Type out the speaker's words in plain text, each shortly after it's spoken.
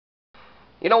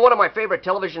You know, one of my favorite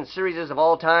television series of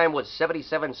all time was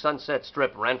 77 Sunset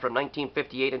Strip. Ran from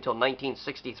 1958 until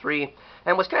 1963,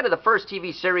 and was kind of the first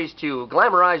TV series to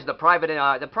glamorize the private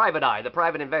eye, the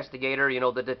private investigator, you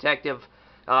know, the detective.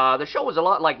 The show was a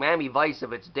lot like Miami Vice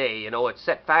of its day. You know, it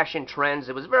set fashion trends.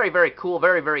 It was very, very cool,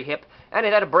 very, very hip, and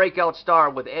it had a breakout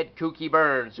star with Ed Kooky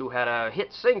Burns, who had a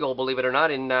hit single, believe it or not,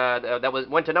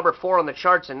 went to number 4 on the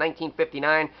charts in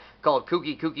 1959, called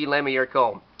Kooky Kooky Lend Me Your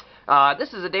Comb.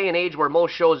 This is a day and age where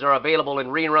most shows are available in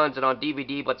reruns and on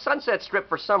DVD, but Sunset Strip,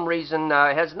 for some reason,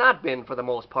 has not been for the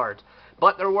most part.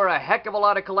 But there were a heck of a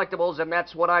lot of collectibles, and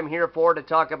that's what I'm here for, to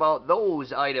talk about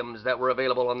those items that were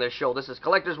available on this show. This is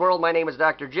Collector's World. My name is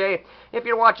Dr. J. If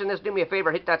you're watching this, do me a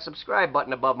favor, hit that subscribe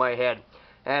button above my head.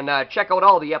 And check out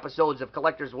all the episodes of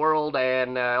Collector's World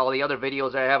and all the other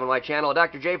videos I have on my channel.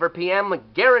 Dr. J for PM,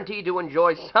 guaranteed to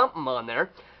enjoy something on there.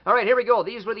 All right, here we go.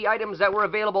 These were the items that were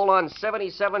available on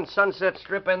 77 Sunset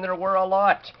Strip, and there were a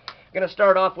lot. I'm going to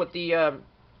start off with the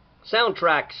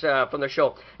soundtracks from the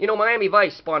show. You know, Miami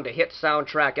Vice spawned a hit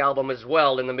soundtrack album as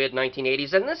well in the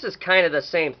mid-1980s, and this is kind of the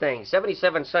same thing.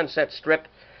 77 Sunset Strip,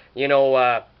 you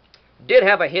know, did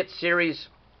have a hit series.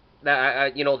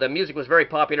 You know, the music was very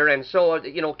popular, and so,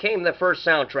 you know, came the first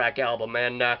soundtrack album.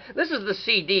 And this is the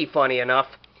CD, funny enough.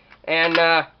 And,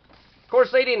 of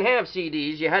course, they didn't have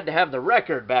CDs. You had to have the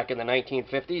record back in the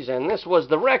 1950s, and this was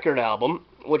the record album,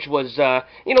 which was,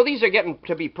 you know, these are getting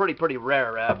to be pretty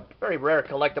rare, very rare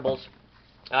collectibles.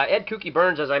 Ed Kooky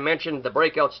Burns, as I mentioned, the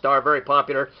breakout star, very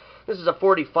popular. This is a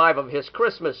 45 of his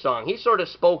Christmas song. He sort of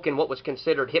spoke in what was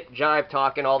considered hip jive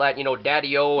talk and all that, you know,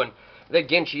 Daddy-O and the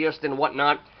Ginchiest and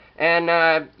whatnot.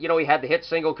 And, you know, he had the hit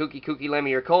single, Kooky Kooky Lend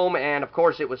Me Your Comb, and, of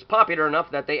course, it was popular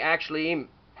enough that they actually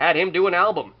had him do an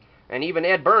album. And even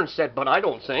Ed Burns said, "But I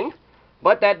don't sing."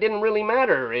 But that didn't really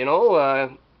matter, you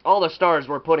know. All the stars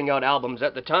were putting out albums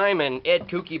at the time, and Ed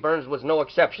Kooky Burns was no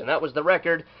exception. That was the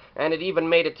record, and it even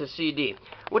made it to CD.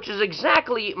 Which is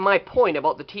exactly my point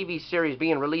about the TV series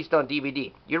being released on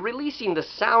DVD. You're releasing the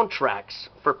soundtracks,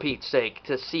 for Pete's sake,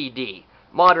 to CD.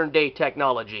 Modern-day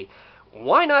technology.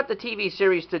 Why not the TV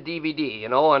series to DVD, you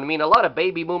know? I mean, a lot of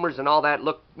baby boomers and all that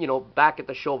look, you know, back at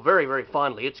the show very, very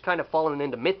fondly. It's kind of fallen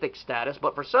into mythic status,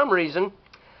 but for some reason,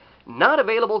 not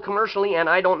available commercially, and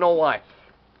I don't know why.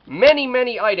 Many,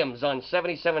 many items on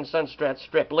 77 Sunset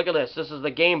Strip. Look at this. This is the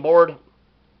game board,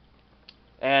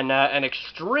 and an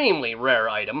extremely rare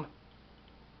item.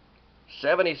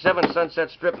 77 Sunset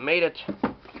Strip made it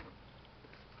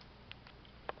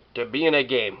to be in a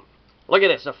game. Look at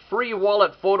this, a free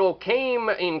wallet photo came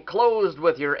enclosed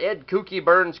with your Ed Kooky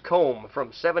Burns comb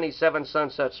from 77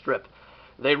 Sunset Strip.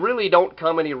 They really don't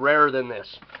come any rarer than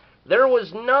this. There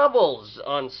was novels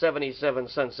on 77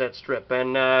 Sunset Strip,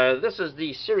 and this is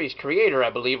the series creator, I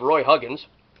believe, Roy Huggins,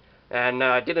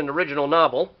 and did an original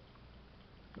novel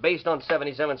based on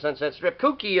 77 Sunset Strip.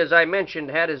 Kooky, as I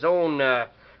mentioned, had his own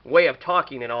way of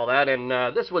talking and all that, and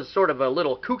this was sort of a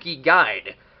little Kooky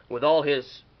guide with all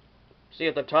his... See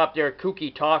at the top there,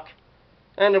 Kooky Talk.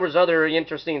 And there was other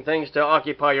interesting things to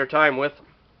occupy your time with.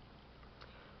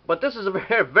 But this is a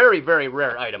very, very, very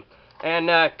rare item. And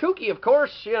Kooky, of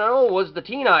course, you know, was the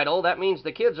teen idol. That means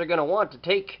the kids are going to want to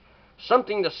take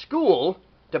something to school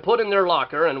to put in their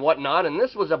locker and whatnot. And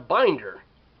this was a binder,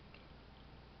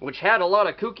 which had a lot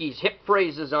of Kooky's hip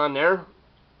phrases on there.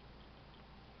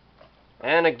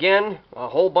 And again, a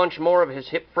whole bunch more of his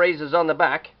hip phrases on the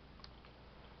back.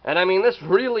 And I mean, this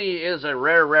really is a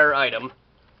rare, rare item,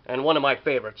 and one of my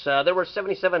favorites. There were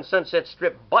 77 Sunset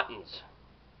Strip buttons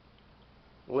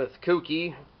with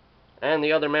Kooky and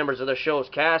the other members of the show's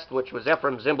cast, which was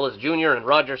Ephraim Zimbalist Jr. and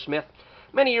Roger Smith.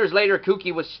 Many years later,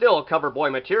 Kooky was still cover boy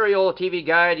material, TV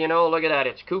guide, you know, look at that.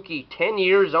 It's Kooky 10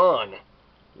 years on,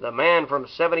 the man from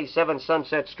 77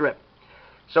 Sunset Strip.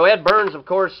 So Ed Burns, of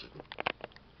course,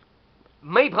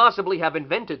 may possibly have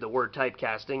invented the word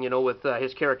typecasting, you know, with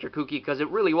his character Kooky, because it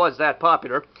really was that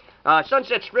popular.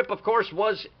 Sunset Strip, of course,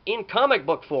 was in comic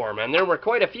book form, and there were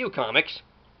quite a few comics.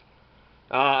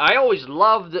 I always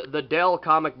loved the Dell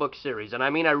comic book series, and I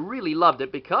mean, I really loved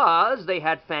it because they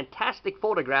had fantastic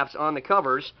photographs on the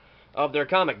covers of their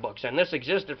comic books, and this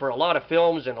existed for a lot of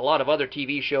films and a lot of other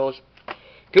TV shows.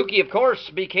 Kooky, of course,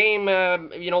 became,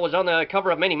 you know, was on the cover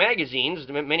of many magazines,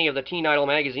 many of the teen idol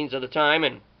magazines of the time,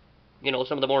 and you know,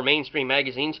 some of the more mainstream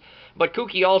magazines. But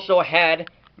Kooky also had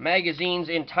magazines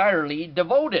entirely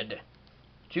devoted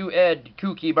to Ed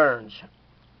Kooky Burns,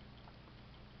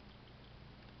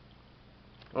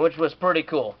 which was pretty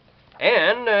cool.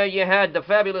 And you had the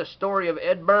fabulous story of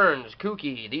Ed Burns,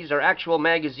 Kooky. These are actual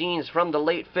magazines from the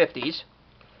late 50s.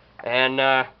 And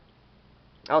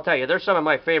I'll tell you, they're some of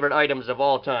my favorite items of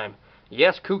all time.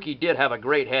 Yes, Kooky did have a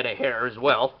great head of hair as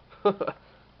well.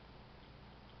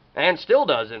 And still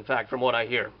does, in fact, from what I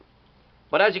hear.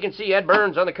 But as you can see, Ed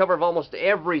Burns on the cover of almost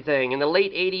everything. In the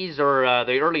late 80s or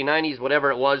the early 90s, whatever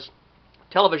it was,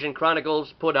 Television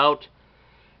Chronicles put out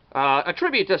a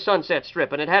tribute to Sunset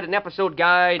Strip, and it had an episode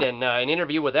guide and an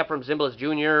interview with Ephraim Zimbalist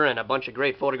Jr. and a bunch of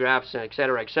great photographs,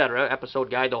 etc., etc.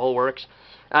 Episode guide, the whole works.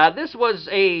 This was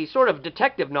a sort of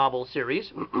detective novel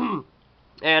series,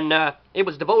 and it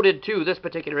was devoted to this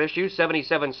particular issue,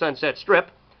 77 Sunset Strip,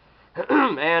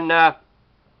 and a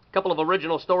couple of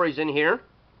original stories in here.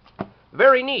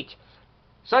 Very neat.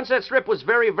 Sunset Strip was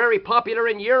very, very popular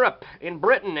in Europe, in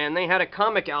Britain, and they had a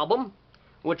comic album,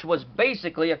 which was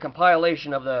basically a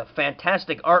compilation of the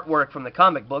fantastic artwork from the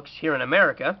comic books here in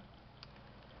America.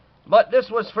 But this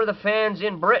was for the fans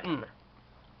in Britain.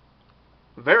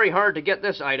 Very hard to get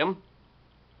this item.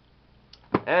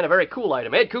 And a very cool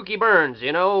item. Ed Kooky Burns,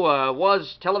 you know,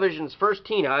 was television's first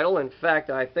teen idol. In fact,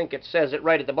 I think it says it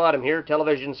right at the bottom here.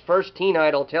 Television's first teen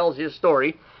idol tells his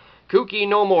story. Kooky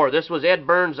no more. This was Ed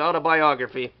Burns'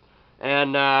 autobiography.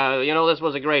 And, you know, this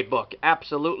was a great book.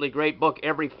 Absolutely great book.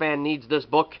 Every fan needs this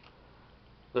book.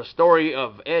 The story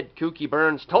of Ed Kooky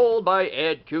Burns, told by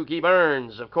Ed Kooky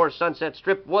Burns. Of course, Sunset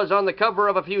Strip was on the cover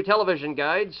of a few television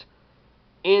guides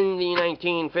in the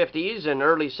 1950s and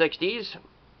early 60s.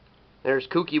 There's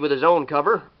Kooky with his own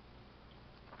cover.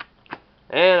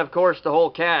 And, of course, the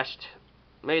whole cast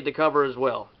made the cover as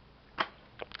well.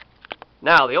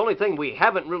 Now, the only thing we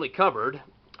haven't really covered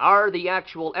are the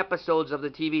actual episodes of the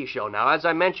TV show. Now, as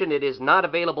I mentioned, it is not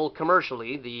available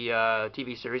commercially, the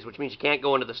TV series, which means you can't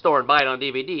go into the store and buy it on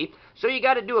DVD. So you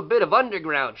got to do a bit of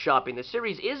underground shopping. The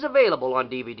series is available on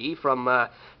DVD from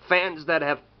fans that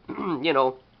have, you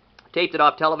know, taped it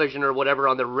off television or whatever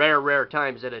on the rare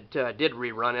times that it did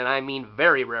rerun, and I mean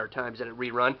very rare times that it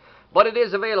rerun. But it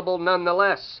is available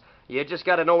nonetheless. You just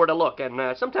got to know where to look,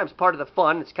 and sometimes part of the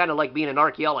fun, it's kind of like being an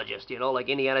archaeologist, you know, like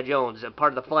Indiana Jones, and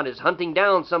part of the fun is hunting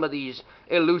down some of these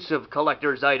elusive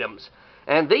collector's items.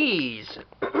 And these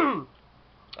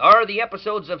are the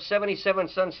episodes of 77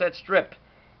 Sunset Strip.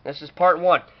 This is part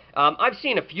 1. I've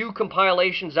seen a few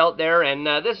compilations out there, and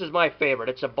this is my favorite.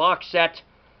 It's a box set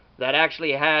that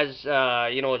actually has,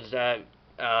 you know,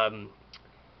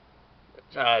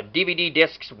 DVD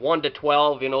discs 1 to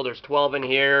 12. You know, there's 12 in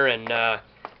here, and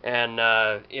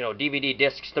you know, DVD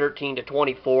discs 13 to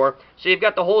 24. So you've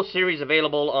got the whole series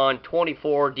available on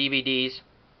 24 DVDs.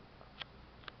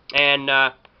 And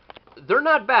they're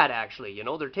not bad, actually. You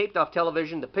know, they're taped off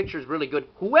television. The picture's really good.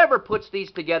 Whoever puts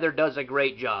these together does a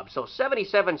great job. So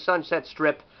 77 Sunset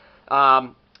Strip,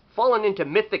 fallen into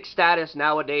mythic status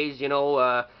nowadays. You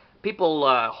know,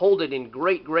 people hold it in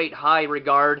great high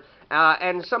regard.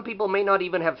 And some people may not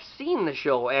even have seen the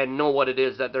show and know what it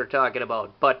is that they're talking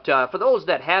about. But for those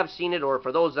that have seen it, or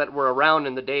for those that were around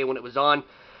in the day when it was on,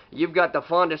 you've got the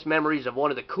fondest memories of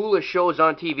one of the coolest shows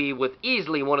on TV with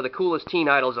easily one of the coolest teen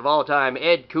idols of all time,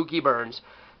 Ed Kooky Burns.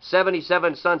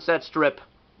 77 Sunset Strip.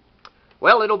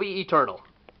 Well, it'll be eternal.